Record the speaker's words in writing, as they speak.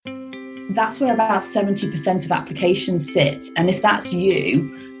that's where about 70% of applications sit. And if that's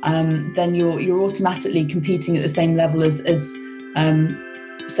you, then you're automatically competing at the same level as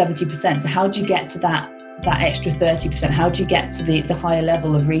 70%. So how do you get to that extra 30%? How do you get to the higher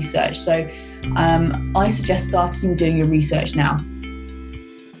level of research? So I suggest starting doing your research now.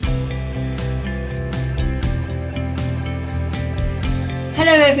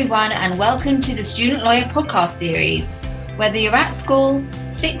 Hello everyone, and welcome to the Student Lawyer podcast series. Whether you're at school,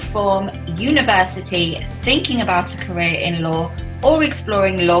 sixth form, university, thinking about a career in law, or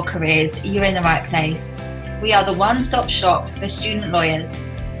exploring law careers, you're in the right place. We are the one-stop shop for student lawyers.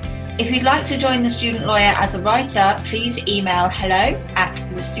 If you'd like to join the Student Lawyer as a writer, please email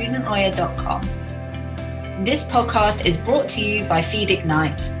hello@thestudentLawyer.com. This podcast is brought to you by Feed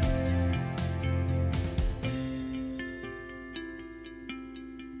Ignite.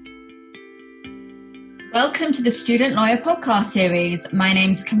 Welcome to the Student Lawyer podcast series. My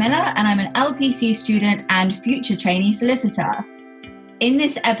name's Camilla and I'm an LPC student and future trainee solicitor. In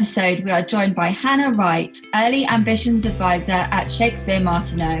this episode, we are joined by Hannah Wright, Early Ambitions Advisor at Shakespeare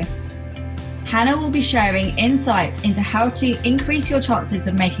Martineau. Hannah will be sharing insight into how to increase your chances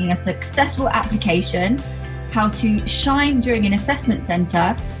of making a successful application, how to shine during an assessment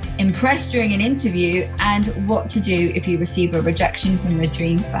centre, impress during an interview, and what to do if you receive a rejection from your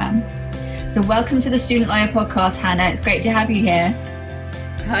dream firm. So welcome to the Student Lawyer podcast, Hannah. It's great to have you here.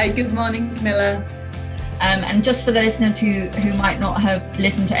 Hi, good morning, Camilla. And just for the listeners who might not have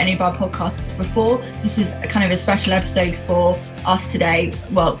listened to any of our podcasts before, this is a kind of a special episode for us today.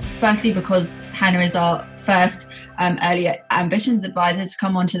 Well, firstly, because Hannah is our first early ambitions advisor to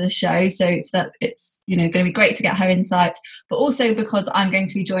come onto the show, so that it's going to be great to get her insight, but also because I'm going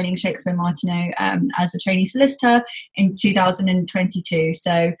to be joining Shakespeare Martineau as a trainee solicitor in 2022.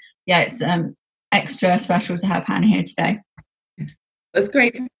 So yeah, it's extra special to have Hannah here today. That's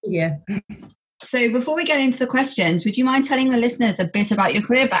great to be here. So before we get into the questions, would you mind telling the listeners a bit about your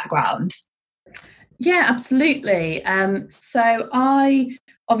career background? Yeah, absolutely. So I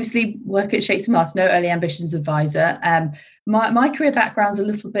obviously work at Shakespeare Martineau, Early Ambitions Advisor. My career background's a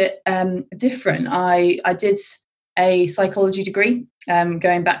little bit different. I did a psychology degree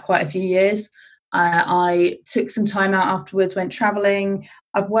going back quite a few years. I took some time out afterwards, went travelling.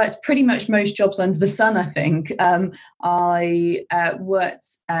 I've worked pretty much most jobs under the sun, I think. I worked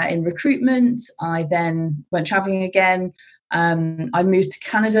in recruitment. I then went travelling again. I moved to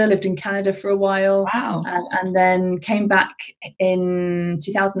Canada, lived in Canada for a while. Wow. And then came back in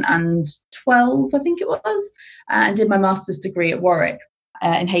 2012, I think it was, and did my master's degree at Warwick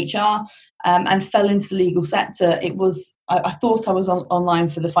in HR. And fell into the legal sector. I thought I was online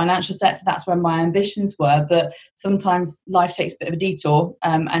for the financial sector. That's where my ambitions were. But sometimes life takes a bit of a detour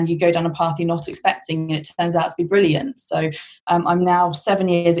and you go down a path you're not expecting, and it turns out to be brilliant. So I'm now 7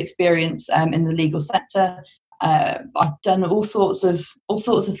 years experience in the legal sector. I've done all sorts of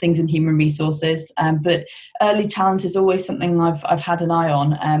things in human resources, but early talent is always something I've had an eye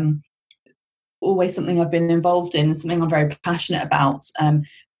on. Always something I've been involved in, something I'm very passionate about.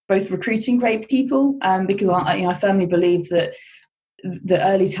 Both recruiting great people, because I firmly believe that the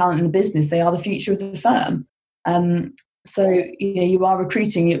early talent in the business, they are the future of the firm. So you are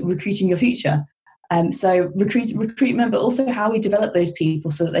recruiting your future. So recruitment, but also how we develop those people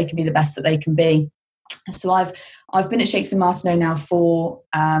so that they can be the best that they can be. So I've been at Shakespeare Martineau now for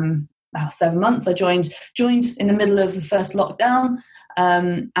about 7 months. I joined in the middle of the first lockdown.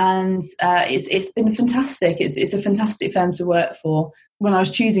 And it's been fantastic. It's a fantastic firm to work for. When I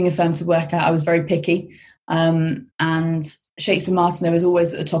was choosing a firm to work at, I was very picky, and Shakespeare Martineau was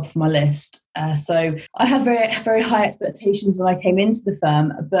always at the top of my list. So I had very, very high expectations when I came into the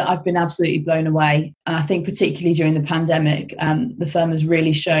firm, but I've been absolutely blown away. And I think particularly during the pandemic, the firm has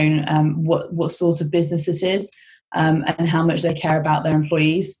really shown what sort of business it is, and how much they care about their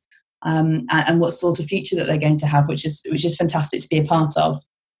employees. And what sort of future that they're going to have, which is fantastic to be a part of.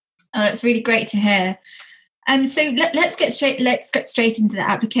 That's really great to hear. So let's get straight into the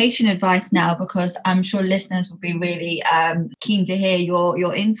application advice now, because I'm sure listeners will be really keen to hear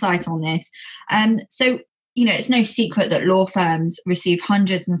your insight on this. So it's no secret that law firms receive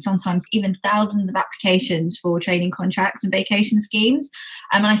hundreds and sometimes even thousands of applications for training contracts and vacation schemes.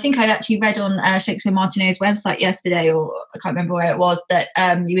 And I think I actually read on Shakespeare Martineau's website yesterday, or I can't remember where it was, that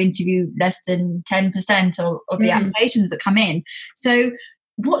you interview less than 10% of the applications that come in. So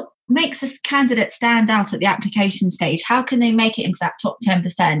what makes a candidate stand out at the application stage? How can they make it into that top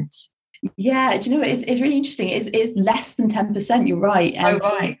 10%? Yeah, do you know what? It's really interesting. It's less than 10%. You're right.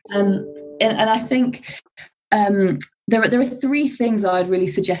 Right. And I think there are three things I'd really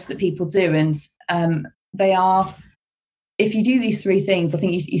suggest that people do, and they are if you do these three things, I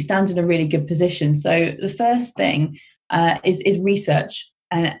think you stand in a really good position. So the first thing is research.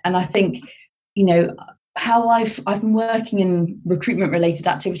 And I think, how I've been working in recruitment related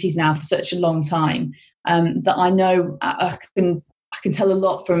activities now for such a long time, that I know I can tell a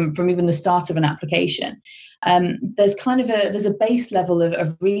lot from even the start of an application. There's there's a base level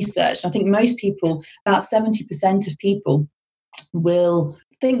of research. I think most people, about 70% of people, will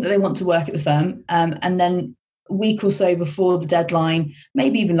think that they want to work at the firm, and then a week or so before the deadline,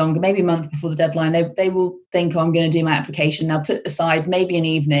 maybe even longer, maybe a month before the deadline, they will think, I'm going to do my application. They'll put aside maybe an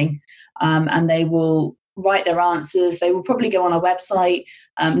evening, and they will write their answers. They will probably go on our website,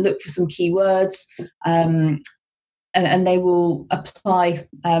 look for some keywords, and they will apply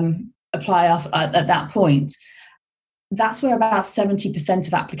at that point. That's where about 70%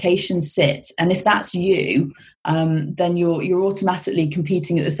 of applications sit. And if that's you, then you're automatically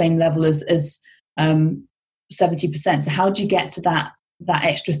competing at the same level as 70%. So how do you get to that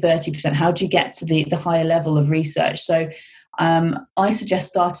extra 30%? How do you get to the higher level of research? So I suggest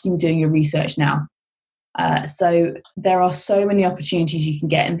starting doing your research now. So there are so many opportunities you can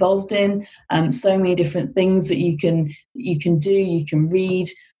get involved in, so many different things that you can do, you can read,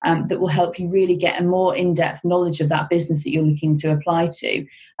 that will help you really get a more in-depth knowledge of that business that you're looking to apply to.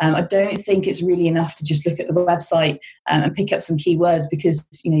 I don't think it's really enough to just look at the website and pick up some keywords, because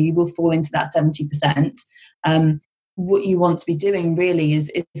you will fall into that 70%. What you want to be doing really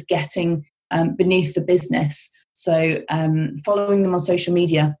is getting beneath the business. So following them on social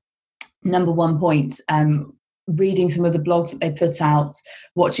media, number one point, reading some of the blogs that they put out,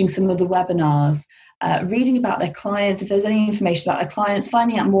 watching some of the webinars, reading about their clients, if there's any information about their clients,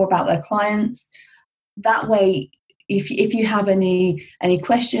 finding out more about their clients. That way, if you have any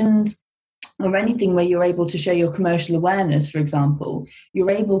questions or anything where you're able to show your commercial awareness, for example, you're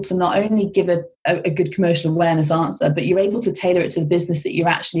able to not only give a good commercial awareness answer, but you're able to tailor it to the business that you're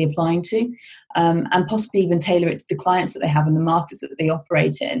actually applying to, and possibly even tailor it to the clients that they have in the markets that they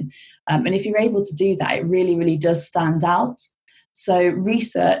operate in. And if you're able to do that, it really, really does stand out. So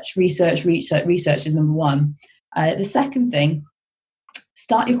research is number one. The second thing,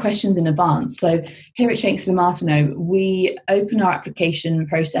 start your questions in advance. So here at Shakespeare Martineau, we open our application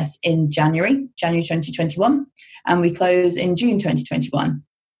process in January 2021, and we close in June 2021.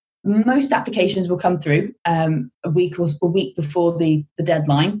 Most applications will come through a week before the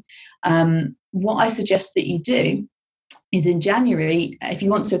deadline. What I suggest that you do is in January, if you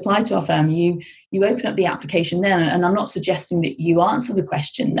want to apply to our firm, you open up the application then, and I'm not suggesting that you answer the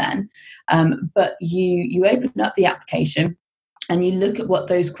question then, but you open up the application and you look at what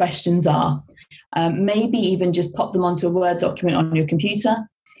those questions are. Maybe even just pop them onto a Word document on your computer.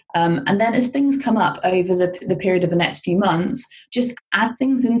 And then as things come up over the period of the next few months, just add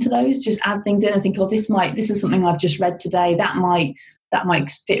things into those, just add things in and think, this is something I've just read today. That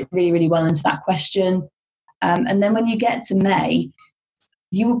might fit really, really well into that question. And then when you get to May,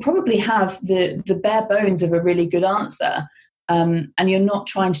 you will probably have the bare bones of a really good answer. And you're not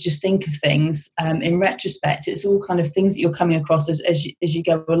trying to just think of things in retrospect. It's all kind of things that you're coming across as you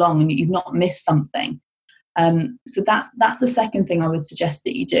go along, and you've not missed something. So that's the second thing I would suggest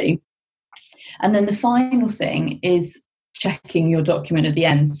that you do. And then the final thing is checking your document at the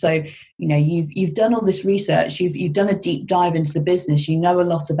end. So you've done all this research, you've done a deep dive into the business, you know a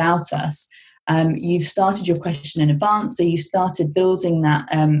lot about us. You've started your question in advance, so you've started building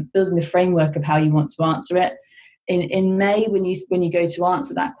the framework of how you want to answer it. In May, when you go to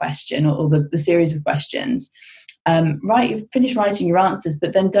answer that question or the series of questions, you've finished writing your answers,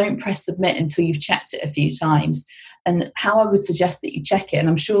 but then don't press submit until you've checked it a few times. And how I would suggest that you check it, and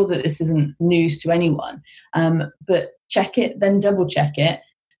I'm sure that this isn't news to anyone, but check it, then double check it,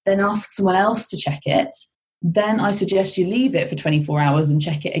 then ask someone else to check it. Then I suggest you leave it for 24 hours and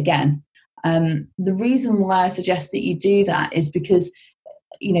check it again. The reason why I suggest that you do that is because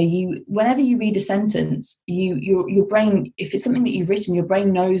whenever you read a sentence, your brain, if it's something that you've written, your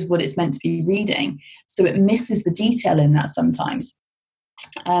brain knows what it's meant to be reading, so it misses the detail in that sometimes.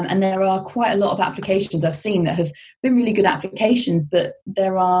 And there are quite a lot of applications I've seen that have been really good applications, but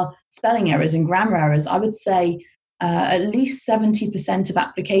there are spelling errors and grammar errors. I would say at least 70% of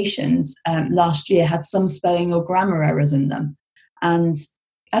applications last year had some spelling or grammar errors in them. And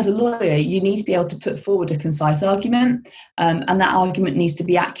as a lawyer, you need to be able to put forward a concise argument, and that argument needs to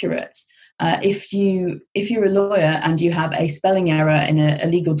be accurate. If you're a lawyer and you have a spelling error in a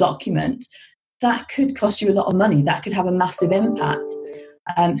legal document, that could cost you a lot of money. That could have a massive impact.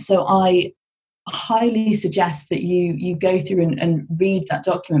 So I highly suggest that you go through and read that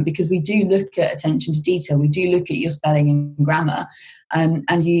document, because we do look at attention to detail. We do look at your spelling and grammar,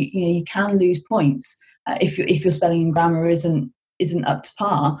 and you can lose points. if your spelling and grammar isn't up to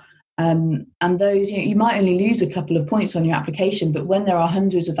par. And those, you might only lose a couple of points on your application, but when there are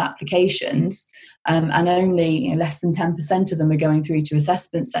hundreds of applications and only less than 10% of them are going through to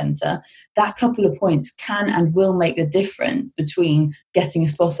assessment centre, that couple of points can and will make the difference between getting a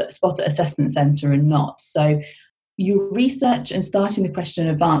spot at assessment centre and not. So your research and starting the question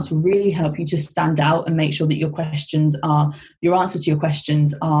in advance will really help you to stand out and make sure that your answer to your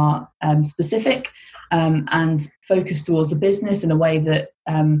questions are specific and focused towards the business in a way that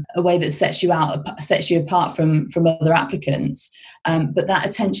sets you apart from other applicants. But that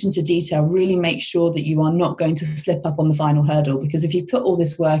attention to detail really makes sure that you are not going to slip up on the final hurdle, because if you put all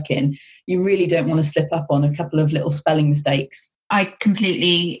this work in, you really don't want to slip up on a couple of little spelling mistakes. I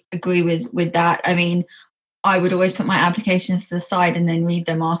completely agree with that. I mean, I would always put my applications to the side and then read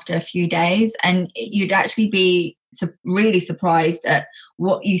them after a few days, and you'd actually be really surprised at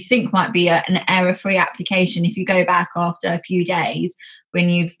what you think might be an error-free application if you go back after a few days when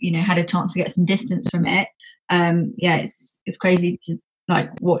you've had a chance to get some distance from it. It's crazy to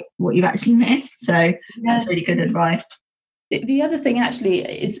like what you've actually missed. So that's really good advice. The other thing actually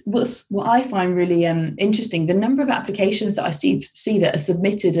is what I find really interesting. The number of applications that I see that are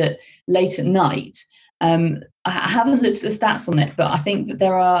submitted late at night. I haven't looked at the stats on it, but I think that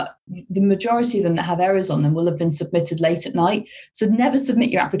the majority of them that have errors on them will have been submitted late at night. So never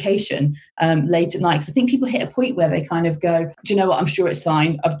submit your application late at night, because I think people hit a point where they kind of go, do you know what, I'm sure it's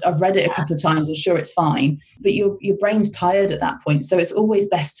fine. I've read it a couple of times, I'm sure it's fine. But your brain's tired at that point. So it's always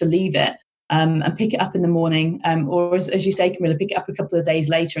best to leave it and pick it up in the morning, or as you say, Camilla, pick it up a couple of days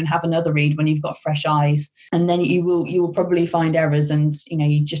later and have another read when you've got fresh eyes. And then you will probably find errors, and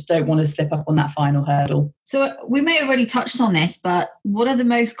you just don't want to slip up on that final hurdle. So we may have already touched on this, but what are the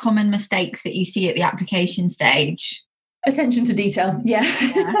most common mistakes that you see at the application stage? Attention to detail. Yeah.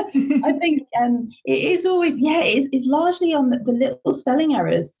 I think it is always, it's largely on the little spelling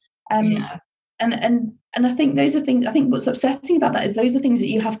errors. And I think those are things. I think what's upsetting about that is those are things that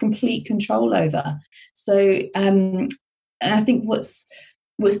you have complete control over. So, and I think what's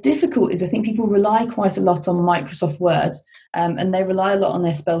difficult is I think people rely quite a lot on Microsoft Word, and they rely a lot on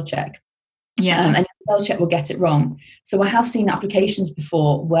their spell check. Yeah, and spell check will get it wrong. So I have seen applications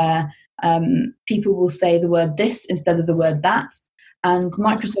before where people will say the word this instead of the word that, and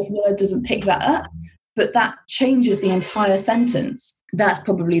Microsoft Word doesn't pick that up, but that changes the entire sentence. That's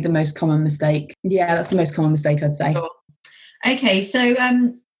probably the most common mistake. Yeah, that's the most common mistake, I'd say. Okay, so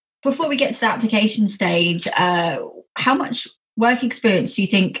before we get to the application stage, how much work experience do you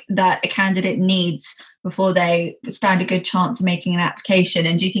think that a candidate needs before they stand a good chance of making an application?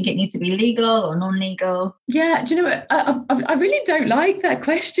 And do you think it needs to be legal or non-legal? Yeah, do you know what? I really don't like that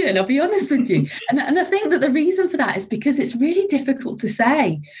question, I'll be honest with you. And I think that the reason for that is because it's really difficult to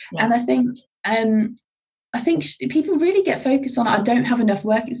say. Yeah. And I think people really get focused on, I don't have enough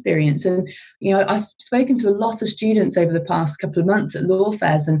work experience. And, I've spoken to a lot of students over the past couple of months at law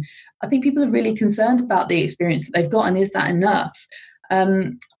fairs, and I think people are really concerned about the experience that they've got, and is that enough?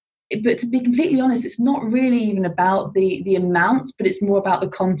 But to be completely honest, it's not really even about the amount, but it's more about the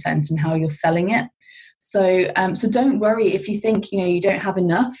content and how you're selling it. So don't worry if you think, you don't have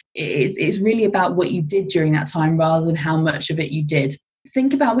enough. It's really about what you did during that time rather than how much of it you did.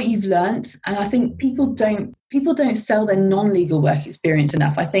 Think about what you've learnt, and I think people don't sell their non-legal work experience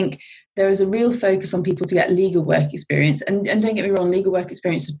enough. I think there is a real focus on people to get legal work experience, and don't get me wrong, legal work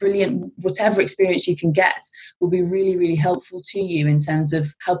experience is brilliant. Whatever experience you can get will be really, really helpful to you in terms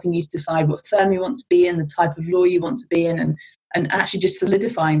of helping you to decide what firm you want to be in, the type of law you want to be in, and actually just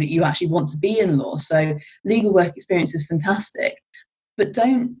solidifying that you actually want to be in law. So legal work experience is fantastic. But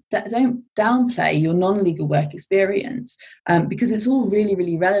don't downplay your non-legal work experience because it's all really,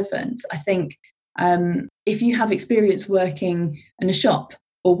 really relevant. I think if you have experience working in a shop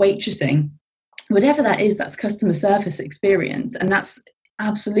or waitressing, whatever that is, that's customer service experience, and that's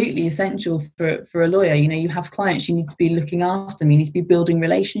absolutely essential for a lawyer. You have clients, you need to be looking after them, you need to be building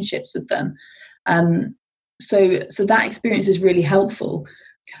relationships with them. So that experience is really helpful.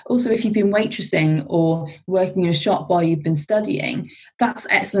 Also, if you've been waitressing or working in a shop while you've been studying, that's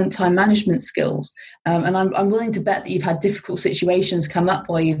excellent time management skills. And I'm willing to bet that you've had difficult situations come up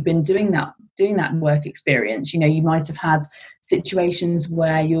while you've been doing that work experience. You might have had situations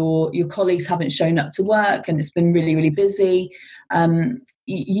where your colleagues haven't shown up to work and it's been really, really busy.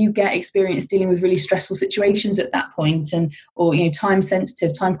 You get experience dealing with really stressful situations at that point, or time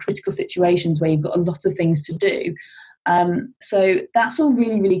sensitive, time critical situations where you've got a lot of things to do. So that's all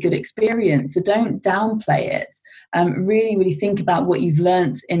really, really good experience. So don't downplay it. Really, really think about what you've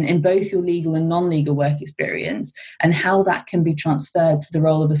learnt in both your legal and non-legal work experience and how that can be transferred to the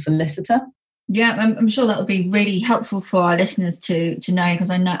role of a solicitor. Yeah, I'm sure that would be really helpful for our listeners to know, because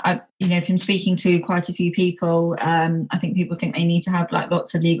I know from speaking to quite a few people, I think people think they need to have like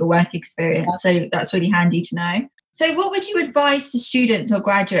lots of legal work experience. So that's really handy to know. So what would you advise to students or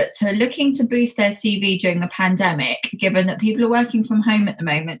graduates who are looking to boost their CV during the pandemic, given that people are working from home at the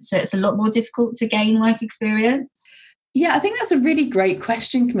moment, so it's a lot more difficult to gain work experience? Yeah, I think that's a really great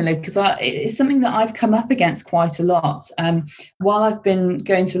question, Camilla, because it's something that I've come up against quite a lot. While I've been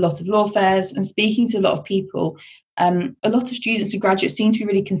going to a lot of law fairs and speaking to a lot of people, a lot of students and graduates seem to be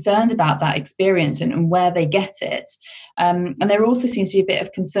really concerned about that experience and where they get it. And there also seems to be a bit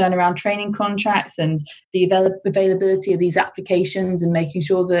of concern around training contracts and the availability of these applications and making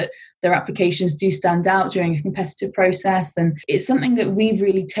sure that their applications do stand out during a competitive process. And it's something that we've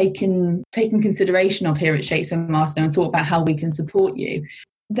really taken consideration of here at Shakespeare Martineau and thought about how we can support you.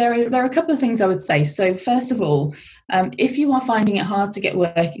 There are a couple of things I would say. So first of all, if you are finding it hard to get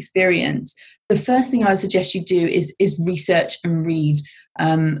work experience, the first thing I would suggest you do is research and read.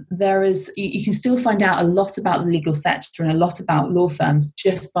 You can still find out a lot about the legal sector and a lot about law firms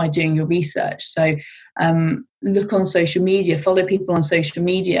just by doing your research. So look on social media, follow people on social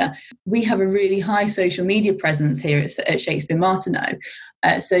media. We have a really high social media presence here at Shakespeare Martineau.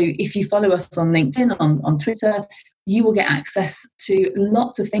 So if you follow us on LinkedIn, on Twitter, you will get access to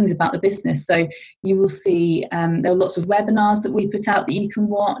lots of things about the business. So you will see there are lots of webinars that we put out that you can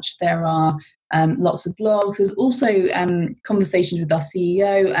watch. There are lots of blogs. There's also conversations with our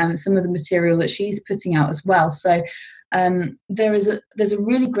CEO and some of the material that she's putting out as well. So there's a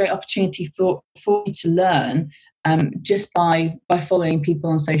really great opportunity for you to learn just by following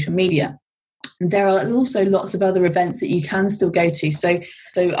people on social media. There are also lots of other events that you can still go to. So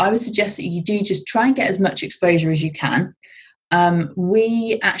I would suggest that you do just try and get as much exposure as you can.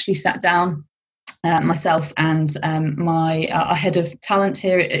 We actually sat down, myself and our head of talent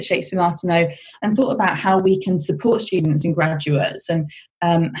here at Shakespeare Martineau, and thought about how we can support students and graduates and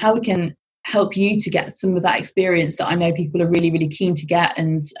how we can help you to get some of that experience that I know people are really, really keen to get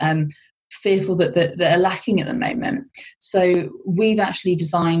and fearful that are lacking at the moment. So we've actually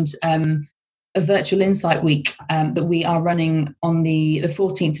designed a virtual insight week that we are running on the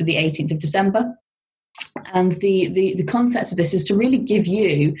 14th to the 18th of December. And the concept of this is to really give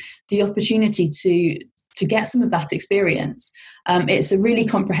you the opportunity to get some of that experience. It's a really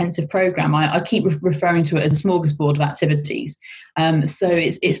comprehensive program. I keep referring to it as a smorgasbord of activities. So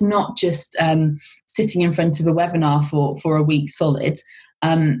it's not just sitting in front of a webinar for a week solid.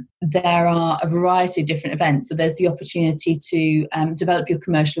 There are a variety of different events. So there's the opportunity to develop your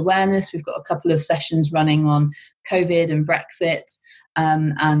commercial awareness. We've got a couple of sessions running on COVID and Brexit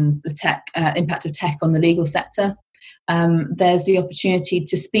and the impact of tech on the legal sector. There's the opportunity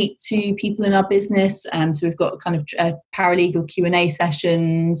to speak to people in our business. So we've got kind of paralegal Q&A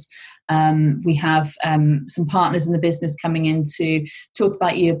sessions. We have some partners in the business coming in to talk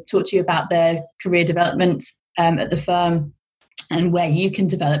to you about their career development at the firm and where you can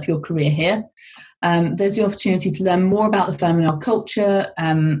develop your career here. There's the opportunity to learn more about the firm and our culture.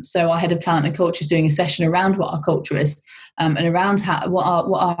 So our head of talent and culture is doing a session around what our culture is and around what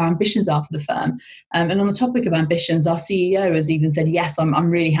our ambitions are for the firm. And on the topic of ambitions, our CEO has even said, yes, I'm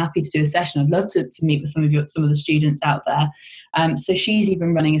really happy to do a session. I'd love to meet with some of the students out there. So she's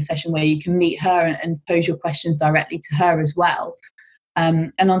even running a session where you can meet her and pose your questions directly to her as well.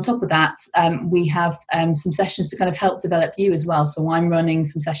 And on top of that, we have some sessions to kind of help develop you as well. So I'm running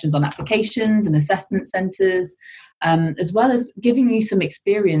some sessions on applications and assessment centres, as well as giving you some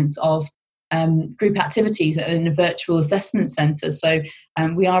experience of group activities in a virtual assessment centre. So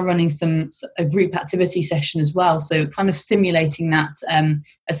we are running a group activity session as well. So kind of simulating that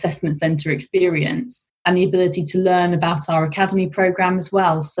assessment centre experience and the ability to learn about our academy programme as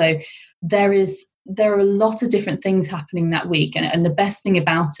well. So there are a lot of different things happening that week. And the best thing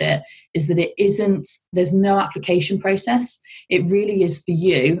about it is that there's no application process. It really is for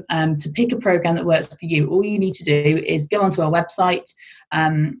you to pick a program that works for you. All you need to do is go onto our website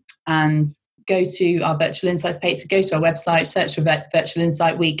and go to our Virtual Insights page. So go to our website, search for Virtual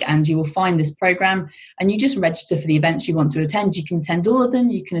Insight Week, and you will find this program. And you just register for the events you want to attend. You can attend all of them.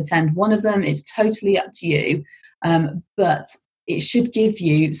 You can attend one of them. It's totally up to you. But it should give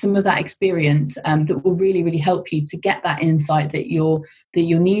you some of that experience that will really, really help you to get that insight that you're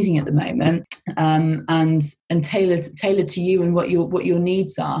needing at the moment, and tailored to you and what your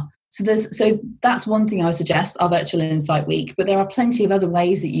needs are. So that's one thing I would suggest, our Virtual Insight Week. But there are plenty of other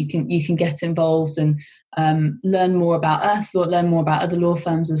ways that you can get involved and learn more about us, learn more about other law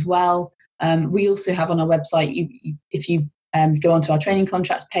firms as well. We also have on our website, if you go onto our training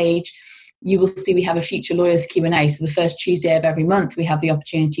contracts page, you will see we have a Future Lawyers Q&A. So the first Tuesday of every month, we have the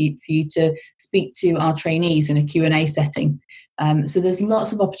opportunity for you to speak to our trainees in a Q&A setting. So there's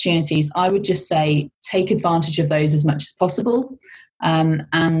lots of opportunities. I would just say take advantage of those as much as possible.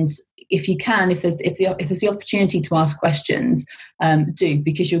 And if you can, if there's the opportunity to ask questions, do,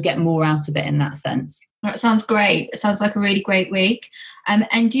 because you'll get more out of it in that sense. That sounds great. It sounds like a really great week.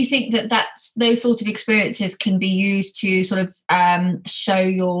 And do you think that those sort of experiences can be used to sort of show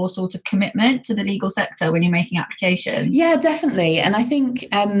your sort of commitment to the legal sector when you're making applications? Yeah, definitely. And I think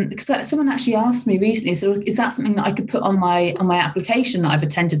because someone actually asked me recently, so is that something that I could put on my application that I've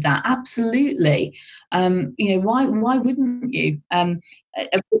attended that? Absolutely. Why wouldn't you? But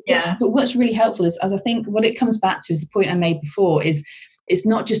what's really helpful is, as I think what it comes back to is the point I made before, is it's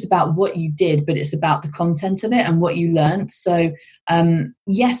not just about what you did, but it's about the content of it and what you learned. So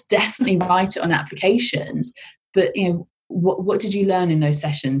yes, definitely write it on applications, but what did you learn in those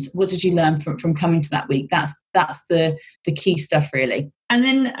sessions? What did you learn from coming to that week? That's the key stuff, really. And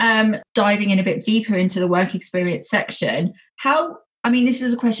then diving in a bit deeper into the work experience section, this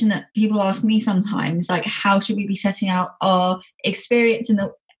is a question that people ask me sometimes, like, how should we be setting out our experiences in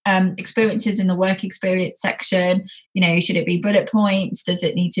the work experience section? Should it be bullet points? Does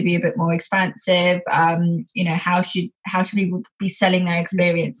it need to be a bit more expansive? How should people be selling their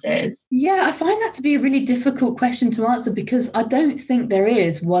experiences? Yeah, I find that to be a really difficult question to answer, because I don't think there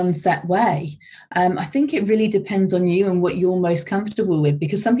is one set way. I think it really depends on you and what you're most comfortable with,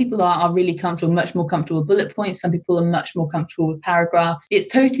 because some people are really comfortable, much more comfortable with bullet points. Some people are much more comfortable with paragraphs. It's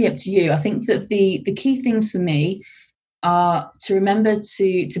totally up to you. I think that the key things for me are to remember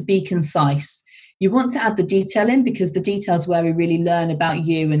to be concise. You want to add the detail in, because the detail is where we really learn about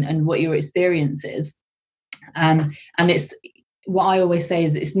you and what your experience is. And it's what I always say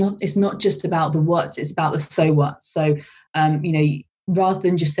is it's not just about the what, it's about the so what. So rather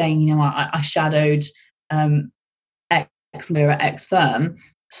than just saying I shadowed X lawyer at X firm.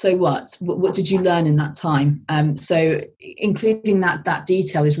 So what did you learn in that time? So including that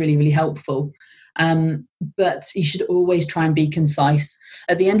detail is really, really helpful. But you should always try and be concise.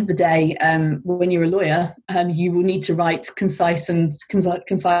 At the end of the day, when you're a lawyer, you will need to write concise and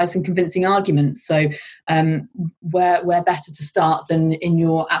convincing arguments. So where better to start than in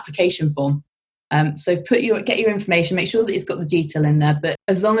your application form? So get your information, make sure that it's got the detail in there. But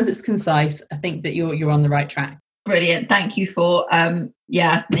as long as it's concise, I think that you're on the right track. Brilliant. Thank you for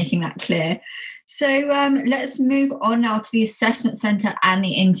making that clear. So let's move on now to the assessment centre and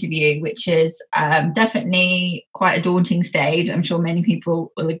the interview, which is definitely quite a daunting stage. I'm sure many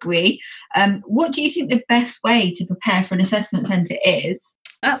people will agree. What do you think the best way to prepare for an assessment centre is?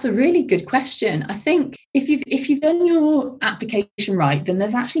 That's a really good question. I think if you've done your application right, then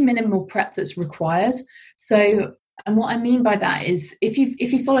there's actually minimal prep that's required. So, and what I mean by that is if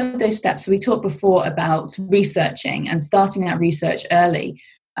you follow those steps, so we talked before about researching and starting that research early,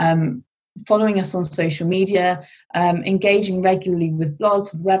 following us on social media, engaging regularly with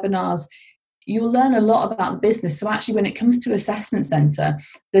blogs, with webinars, you'll learn a lot about the business. So actually when it comes to assessment centre,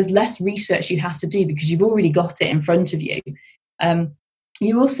 there's less research you have to do because you've already got it in front of you.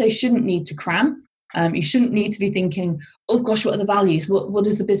 You also shouldn't need to cram. You shouldn't need to be thinking, oh gosh, what are the values? What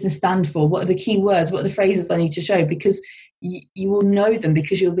does the business stand for? What are the key words? What are the phrases I need to show? Because you will know them,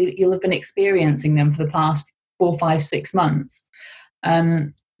 because you'll have been experiencing them for the past 4, 5, 6 months.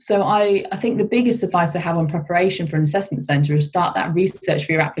 So I think the biggest advice I have on preparation for an assessment centre is start that research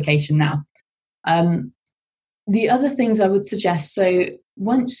for your application now. The other things I would suggest, so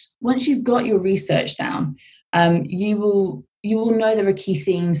once you've got your research down, you will know there are key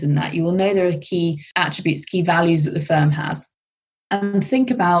themes in that. You will know there are key attributes, key values that the firm has. And think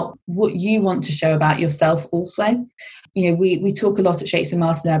about what you want to show about yourself also. We talk a lot at Shakespeare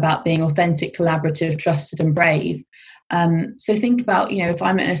Martin about being authentic, collaborative, trusted and brave. So think about, if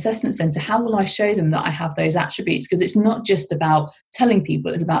I'm at an assessment centre, how will I show them that I have those attributes? Because it's not just about telling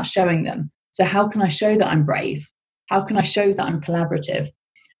people, it's about showing them. So how can I show that I'm brave? How can I show that I'm collaborative?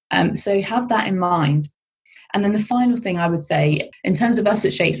 So have that in mind. And then the final thing I would say, in terms of us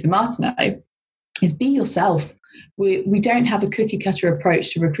at Shakespeare Martineau, is be yourself. We don't have a cookie cutter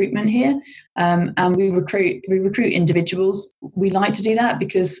approach to recruitment here, and we recruit individuals. We like to do that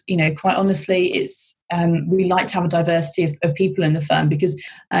because, quite honestly, it's we like to have a diversity of people in the firm, because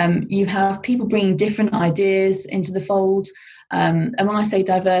you have people bringing different ideas into the fold. And when I say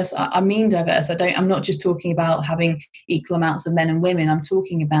diverse, I mean diverse. I'm not just talking about having equal amounts of men and women. I'm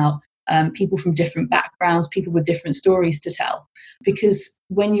talking about people from different backgrounds, people with different stories to tell. Because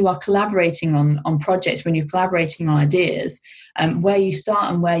when you are collaborating on projects, when you're collaborating on ideas, where you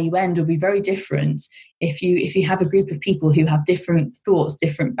start and where you end will be very different if you have a group of people who have different thoughts,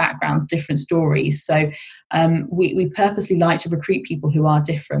 different backgrounds, different stories. So we purposely like to recruit people who are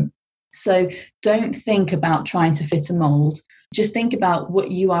different. So don't think about trying to fit a mold. Just think about what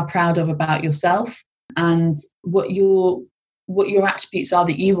you are proud of about yourself and what your attributes are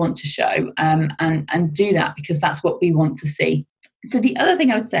that you want to show, and do that, because that's what we want to see. So the other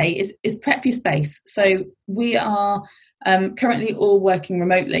thing I would say is prep your space. So we are currently all working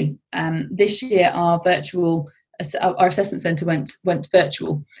remotely. This year our assessment centre went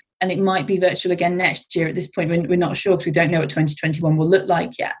virtual, and it might be virtual again next year. At this point we're not sure, because we don't know what 2021 will look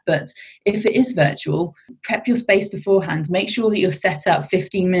like yet. But if it is virtual, prep your space beforehand. Make sure that you're set up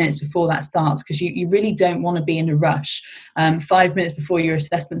 15 minutes before that starts, because you really don't want to be in a rush 5 minutes before your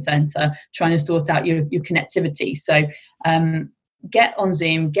assessment centre trying to sort out your connectivity. So get on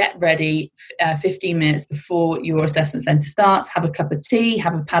Zoom, get ready 15 minutes before your assessment centre starts. Have a cup of tea,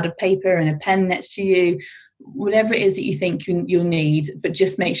 have a pad of paper and a pen next to you, whatever it is that you think you'll need, but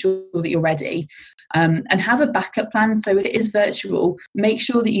just make sure that you're ready, and have a backup plan. So if it is virtual, make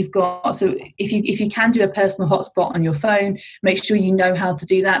sure that you've got, so if you can do a personal hotspot on your phone, make sure you know how to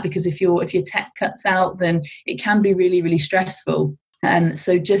do that, because if your tech cuts out, then it can be really, really stressful.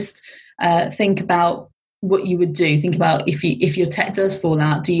 So just think about what you would do. Think about if your tech does fall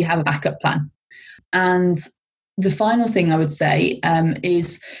out, do you have a backup plan? And the final thing I would say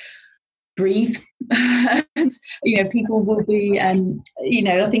is breathe. People will be,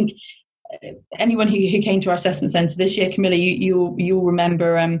 I think anyone who came to our assessment centre this year, Camilla, you'll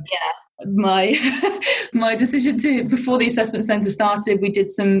remember my decision to, before the assessment centre started, we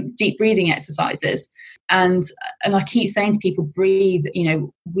did some deep breathing exercises. And I keep saying to people, breathe.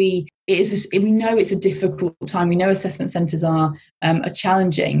 We know it's a difficult time. We know assessment centres are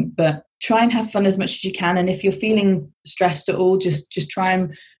challenging, but try and have fun as much as you can. And if you're feeling stressed at all, just try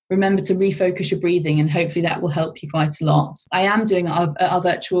and remember to refocus your breathing, and hopefully that will help you quite a lot. I am doing our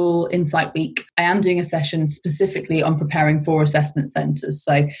virtual Insight Week. I am doing a session specifically on preparing for assessment centres.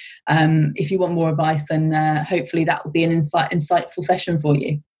 So if you want more advice, then hopefully that will be an insightful session for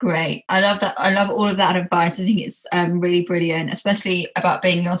you. Great. I love that. I love all of that advice. I think it's really brilliant, especially about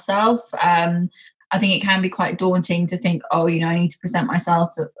being yourself. I think it can be quite daunting to think, I need to present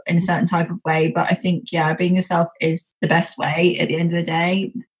myself in a certain type of way. But I think, being yourself is the best way at the end of the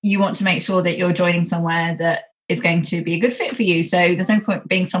day. You want to make sure that you're joining somewhere that is going to be a good fit for you. So there's no point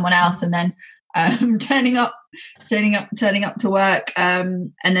being someone else and then turning up to work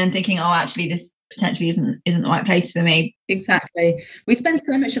and then thinking, actually, this potentially isn't the right place for me. Exactly. We spend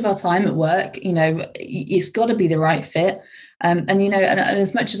so much of our time at work, it's got to be the right fit. And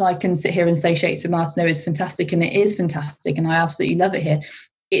as much as I can sit here and say Shakespeare Martineau is fantastic, and it is fantastic, and I absolutely love it here,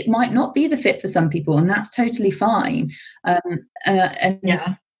 it might not be the fit for some people, and that's totally fine.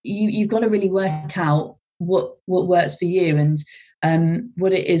 You've got to really work out what works for you, and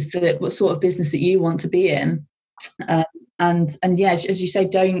what it is what sort of business that you want to be in. As you say,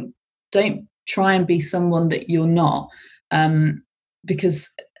 don't try and be someone that you're not, because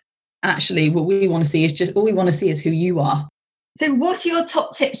actually what we want to see is who you are. So what are your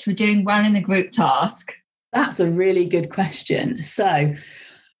top tips for doing well in the group task? That's a really good question. So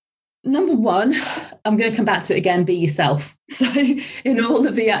number one, I'm going to come back to it again, be yourself. So in all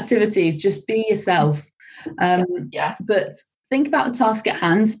of the activities, just be yourself. But think about the task at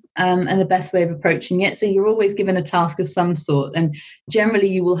hand, and the best way of approaching it. So you're always given a task of some sort, and generally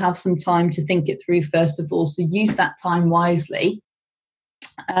you will have some time to think it through first of all. So use that time wisely.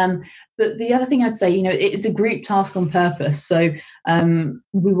 But the other thing I'd say, it is a group task on purpose. So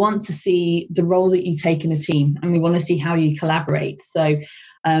we want to see the role that you take in a team, and we want to see how you collaborate. So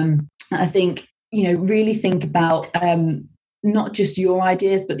I think, really think about not just your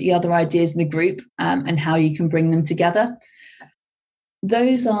ideas, but the other ideas in the group, and how you can bring them together.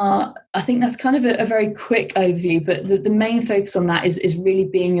 I think that's kind of a very quick overview, but the main focus on that is really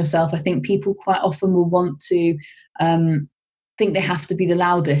being yourself. I think people quite often will want to think they have to be the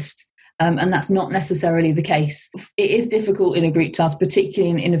loudest, and that's not necessarily the case. It is difficult in a group task,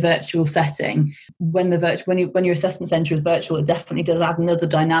 particularly in a virtual setting. When your assessment centre is virtual, it definitely does add another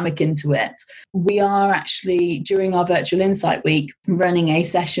dynamic into it. We are actually, during our virtual Insight Week, running a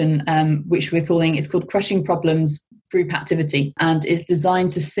session which it's called Crushing Problems Group Activity, and it's designed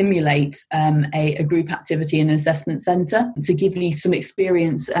to simulate a group activity in an assessment centre to give you some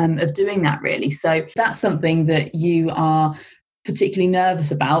experience of doing that, really. So if that's something that you are particularly nervous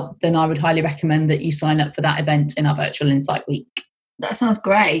about, then I would highly recommend that you sign up for that event in our virtual Insight Week. That sounds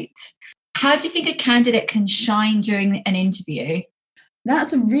great. How do you think a candidate can shine during an interview?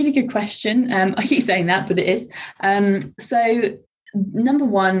 That's a really good question. I keep saying that, but it is. So number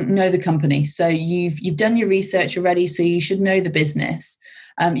one, know the company. So you've done your research already, so you should know the business.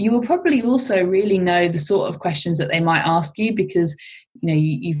 You will probably also really know the sort of questions that they might ask you, because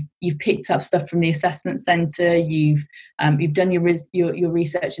you've picked up stuff from the assessment centre. You've done your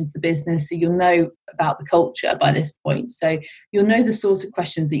research into the business, so you'll know about the culture by this point. So you'll know the sort of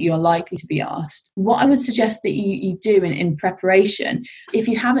questions that you're likely to be asked. What I would suggest that you do in preparation, if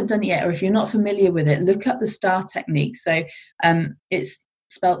you haven't done it yet, or if you're not familiar with it, look up the STAR technique. So it's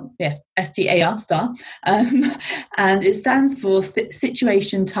spelled STAR, STAR, and it stands for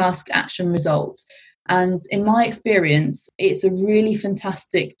situation, task, action, result. And in my experience, it's a really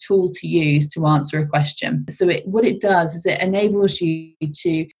fantastic tool to use to answer a question. So what it does is it enables you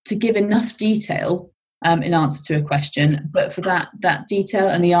to give enough detail in answer to a question, but for that detail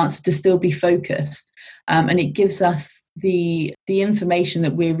and the answer to still be focused. And it gives us the information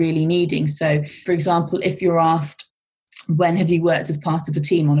that we're really needing. So, for example, if you're asked, when have you worked as part of a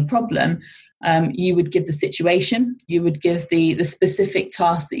team on a problem? You would give the situation, you would give the specific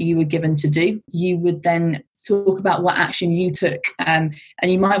task that you were given to do. You would then talk about what action you took. And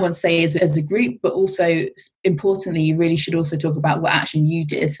you might want to say as a group, but also importantly, you really should also talk about what action you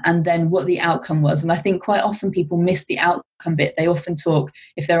did and then what the outcome was. And I think quite often people miss the outcome bit. They often talk,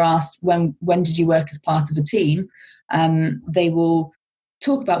 if they're asked, when did you work as part of a team? They will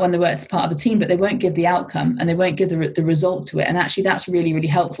talk about when they worked as part of a team, but they won't give the outcome and they won't give the result to it. And actually that's really, really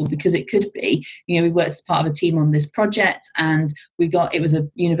helpful, because it could be, we worked as part of a team on this project and it was a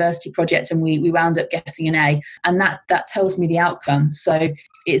university project and we wound up getting an A, and that tells me the outcome. So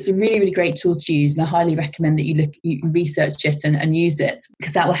it's a really, really great tool to use, and I highly recommend that you research it and use it,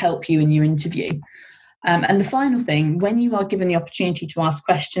 because that will help you in your interview. And the final thing, when you are given the opportunity to ask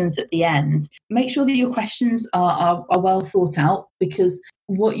questions at the end, make sure that your questions are well thought out, because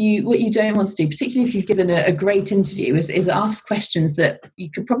what you don't want to do, particularly if you've given a great interview, is ask questions that you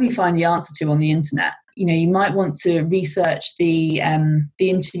could probably find the answer to on the internet. You might want to research the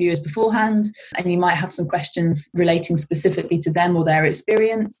interviewers beforehand, and you might have some questions relating specifically to them or their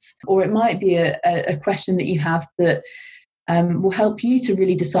experience, or it might be a question that you have that will help you to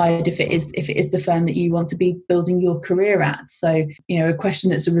really decide if it is the firm that you want to be building your career at. So, a question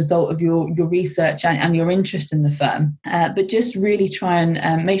that's a result of your research and your interest in the firm. But just really try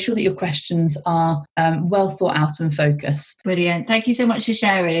and make sure that your questions are well thought out and focused. Brilliant. Thank you so much for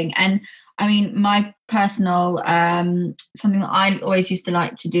sharing. And I mean, my personal, something that I always used to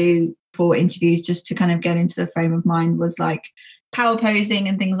like to do for interviews, just to kind of get into the frame of mind, was like power posing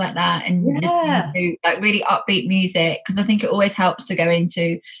and things like that, and listening to like really upbeat music, because I think it always helps to go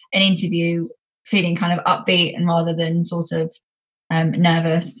into an interview feeling kind of upbeat and rather than sort of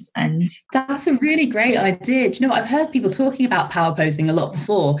nervous. And that's a really great idea. Do you know what? I've heard people talking about power posing a lot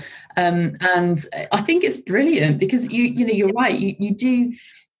before, and I think it's brilliant, because you're right. You do.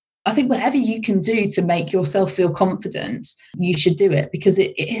 I think whatever you can do to make yourself feel confident, you should do it, because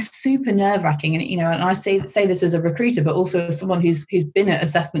it is super nerve-wracking. And and I say this as a recruiter, but also as someone who's been at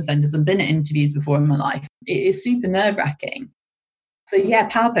assessment centres and been at interviews before in my life. It is super nerve-wracking. So yeah,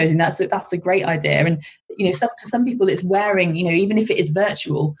 power posing, that's a great idea. And for some people, it's wearing, even if it is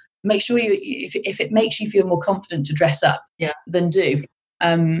virtual, make sure if it makes you feel more confident to dress up, then do.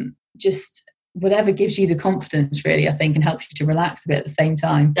 Just whatever gives you the confidence, really, I think, and helps you to relax a bit at the same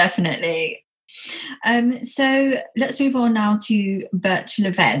time. Definitely. So let's move on now to virtual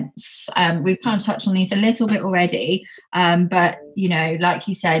events. We've kind of touched on these a little bit already, but like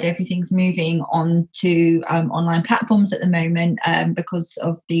you said, everything's moving on to online platforms at the moment because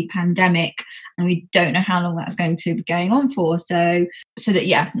of the pandemic, and we don't know how long that's going to be going on for. So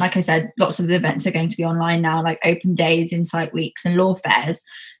that, like I said, lots of the events are going to be online now, like open days, insight weeks, and law fairs.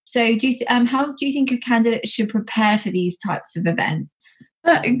 So how do you think a candidate should prepare for these types of events?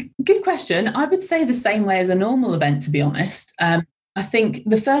 Good question. I would say the same way as a normal event, to be honest. I think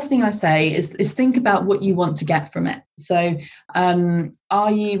the first thing I say is think about what you want to get from it. So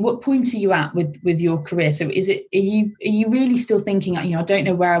what point are you at with your career? So are you really still thinking, I don't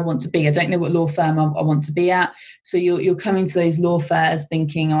know where I want to be. I don't know what law firm I want to be at. So you're coming to those law fairs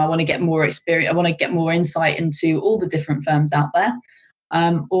thinking, I want to get more experience. I want to get more insight into all the different firms out there.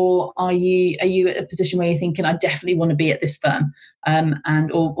 Or are you at a position where you're thinking, I definitely want to be at this firm,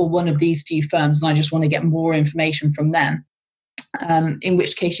 or one of these few firms, and I just want to get more information from them. In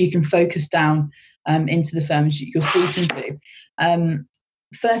which case you can focus down into the firms you're speaking to.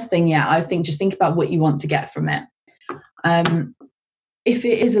 First thing, I think just think about what you want to get from it. if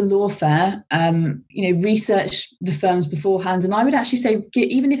it is a law fair, research the firms beforehand. And I would actually say,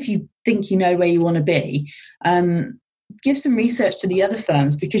 even if you think you know where you want to be, give some research to the other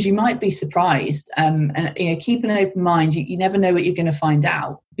firms, because you might be surprised. And keep an open mind. You never know what you're going to find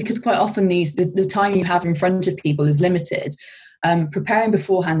out, because quite often the time you have in front of people is limited. Preparing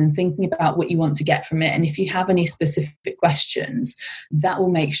beforehand and thinking about what you want to get from it, and if you have any specific questions, that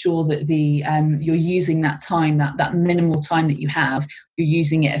will make sure that you're using that time, that minimal time that you have, you're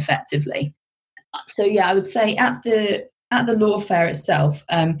using it effectively. So I would say at the law fair itself,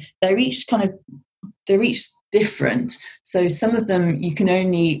 they're each different. So some of them you can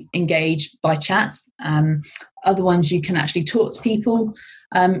only engage by chat. Other ones you can actually talk to people.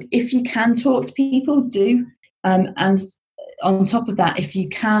 If you can talk to people, do. And on top of that, if you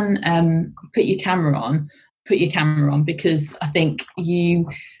can put your camera on, because I think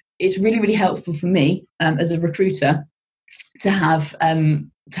it's really, really helpful for me as a recruiter to have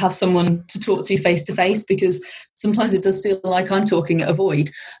someone to talk to face to face, because sometimes it does feel like I'm talking at a void.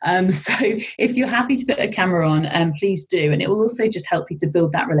 So if you're happy to put a camera on, please do, and it will also just help you to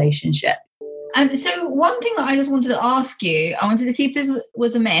build that relationship. So one thing that I just wanted to ask you, I wanted to see if this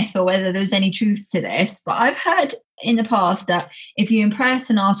was a myth or whether there was any truth to this, but I've heard in the past that if you impress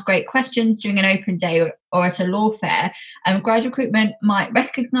and ask great questions during an open day or at a law fair, Grad Recruitment might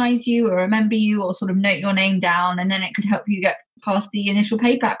recognise you or remember you or sort of note your name down, and then it could help you get past the initial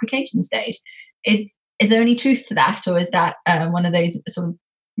paper application stage. Is there any truth to that, or is that one of those sort of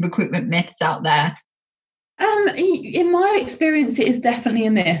recruitment myths out there? In my experience, it is definitely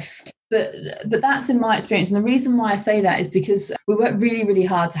a myth. But that's in my experience. And the reason why I say that is because we work really, really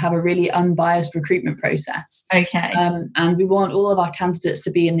hard to have a really unbiased recruitment process. Okay. And we want all of our candidates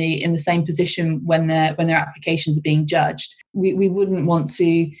to be in the same position when their applications are being judged. We wouldn't want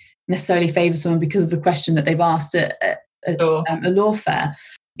to necessarily favour someone because of a question that they've asked at Sure. A law fair.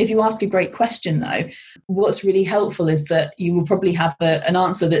 If you ask a great question, though, what's really helpful is that you will probably have an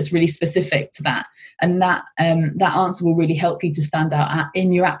answer that's really specific to that. And that answer will really help you to stand out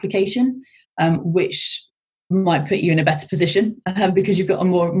in your application, which might put you in a better position because you've got a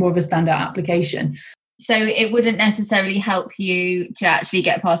more of a standout application. So it wouldn't necessarily help you to actually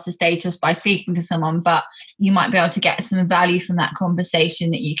get past the stage just by speaking to someone, but you might be able to get some value from that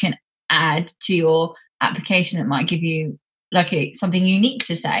conversation that you can add to your application that might give you something unique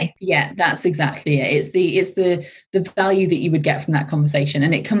to say. Yeah, that's exactly it. It's the value that you would get from that conversation.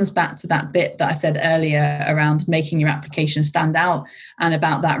 And it comes back to that bit that I said earlier around making your application stand out, and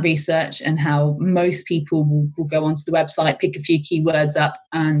about that research, and how most people will go onto the website, pick a few keywords up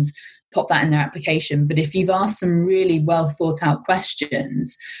and pop that in their application. But if you've asked some really well thought out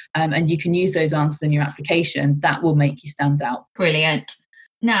questions, and you can use those answers in your application, that will make you stand out. Brilliant.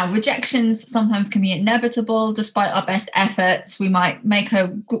 Now, rejections sometimes can be inevitable. Despite our best efforts, we might make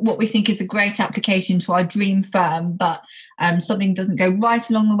what we think is a great application to our dream firm, but something doesn't go right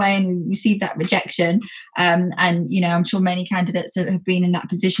along the way and we receive that rejection. And, I'm sure many candidates have been in that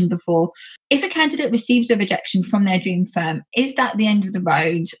position before. If a candidate receives a rejection from their dream firm, is that the end of the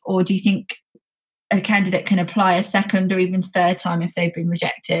road? Or do you think a candidate can apply a second or even third time if they've been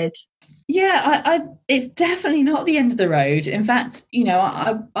rejected? Yeah, it's definitely not the end of the road. In fact,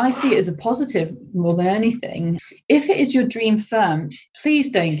 I see it as a positive more than anything. If it is your dream firm, please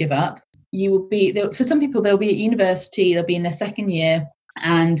don't give up. You will be, for some people, they'll be at university, they'll be in their second year,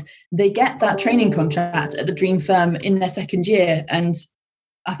 and they get that training contract at the dream firm in their second year. And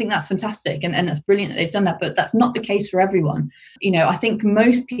I think that's fantastic, and that's brilliant that they've done that, but that's not the case for everyone. I think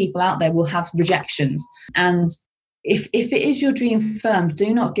most people out there will have rejections, and if it is your dream firm,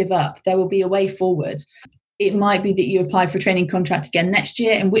 do not give up. There will be a way forward. It might be that you apply for a training contract again next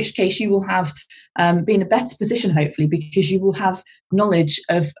year, in which case you will have be in a better position, hopefully, because you will have knowledge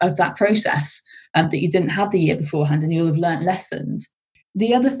of that process that you didn't have the year beforehand, and you'll have learnt lessons.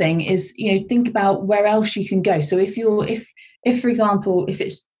 The other thing is, think about where else you can go. So if for example, if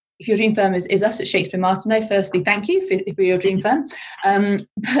your dream firm is us at Shakespeare Martineau, firstly, thank you for your dream firm.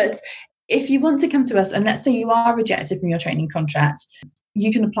 But if you want to come to us, and let's say you are rejected from your training contract,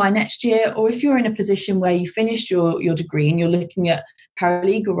 you can apply next year. Or if you're in a position where you finished your degree and you're looking at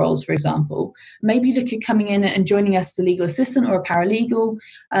paralegal roles, for example, maybe look at coming in and joining us as a legal assistant or a paralegal.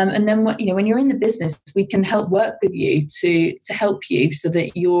 And then when you're in the business, we can help work with you to help you so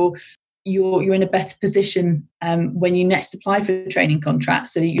that you're in a better position when you next apply for a training contract,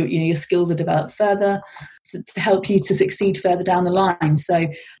 so that your skills are developed further to help you to succeed further down the line. So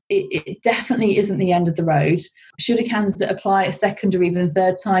it definitely isn't the end of the road. Should a candidate apply a second or even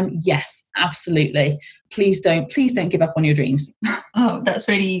third time? Yes, absolutely. Please don't give up on your dreams. Oh, that's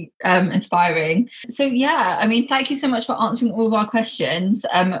really inspiring. So yeah, I mean, thank you so much for answering all of our questions.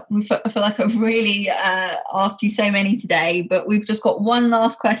 I feel like I've really asked you so many today, but we've just got one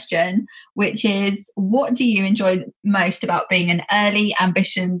last question, which is, what do you enjoy most about being an early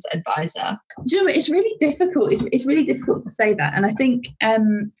ambitions advisor? Do you know, it's really difficult. It's really difficult to say that. And I think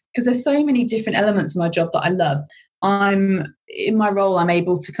because there's so many different elements of my job that I love. In my role, I'm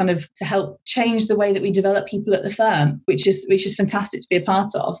able to to help change the way that we develop people at the firm, which is fantastic to be a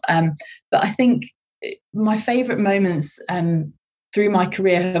part of. But I think my favourite moments through my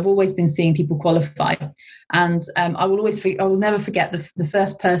career have always been seeing people qualify, and I will never forget the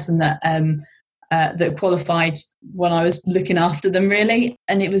first person that qualified when I was looking after them, really.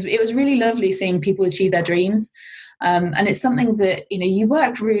 And it was really lovely seeing people achieve their dreams. And it's something that you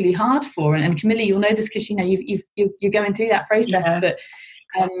work really hard for, and Camilla, you'll know this because you're going through that process. Yeah. But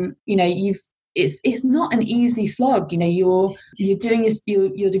it's not an easy slog. You're doing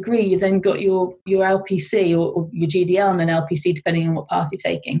your degree. You then got your LPC or your GDL, and then LPC depending on what path you're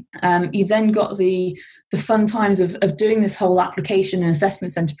taking. You then got the fun times of doing this whole application and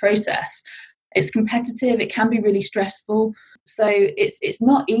assessment centre process. It's competitive. It can be really stressful. So it's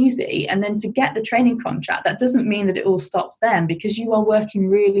not easy. And then to get the training contract, that doesn't mean that it all stops then, because you are working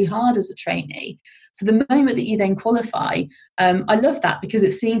really hard as a trainee. So the moment that you then qualify, I love that, because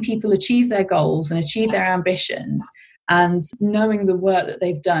it's seeing people achieve their goals and achieve their ambitions, and knowing the work that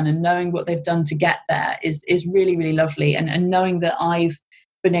they've done and knowing what they've done to get there is really, really lovely. And knowing that I've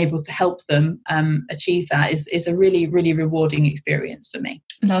been able to help them achieve that is a really, really rewarding experience for me.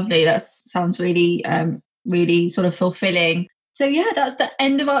 Lovely. That sounds really, really sort of fulfilling. So yeah, that's the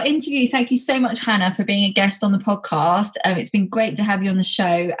end of our interview. Thank you so much, Hannah, for being a guest on the podcast. It's been great to have you on the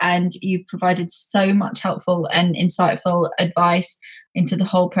show, and you've provided so much helpful and insightful advice into the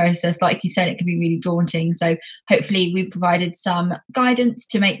whole process. Like you said, it can be really daunting. So hopefully we've provided some guidance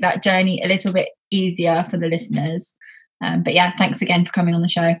to make that journey a little bit easier for the listeners. But yeah, thanks again for coming on the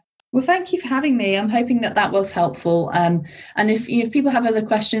show. Well, thank you for having me. I'm hoping that was helpful. And if people have other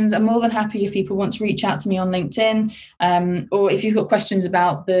questions, I'm more than happy if people want to reach out to me on LinkedIn, or if you've got questions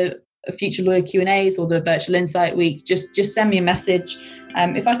about the Future Lawyer Q&As or the Virtual Insight Week, just send me a message.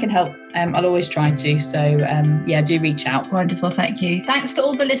 If I can help, I'll always try to. So do reach out. Wonderful. Thank you. Thanks to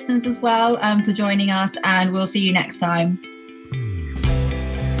all the listeners as well for joining us, and we'll see you next time.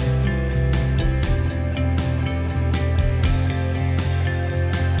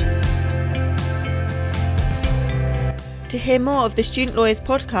 To hear more of the Student Lawyers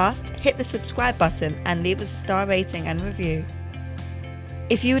podcast, hit the subscribe button and leave us a star rating and review.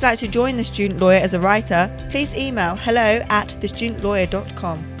 If you would like to join the Student Lawyer as a writer, please email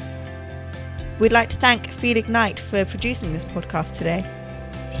hello@thestudentlawyer.com. We'd like to thank Felix Knight for producing this podcast today.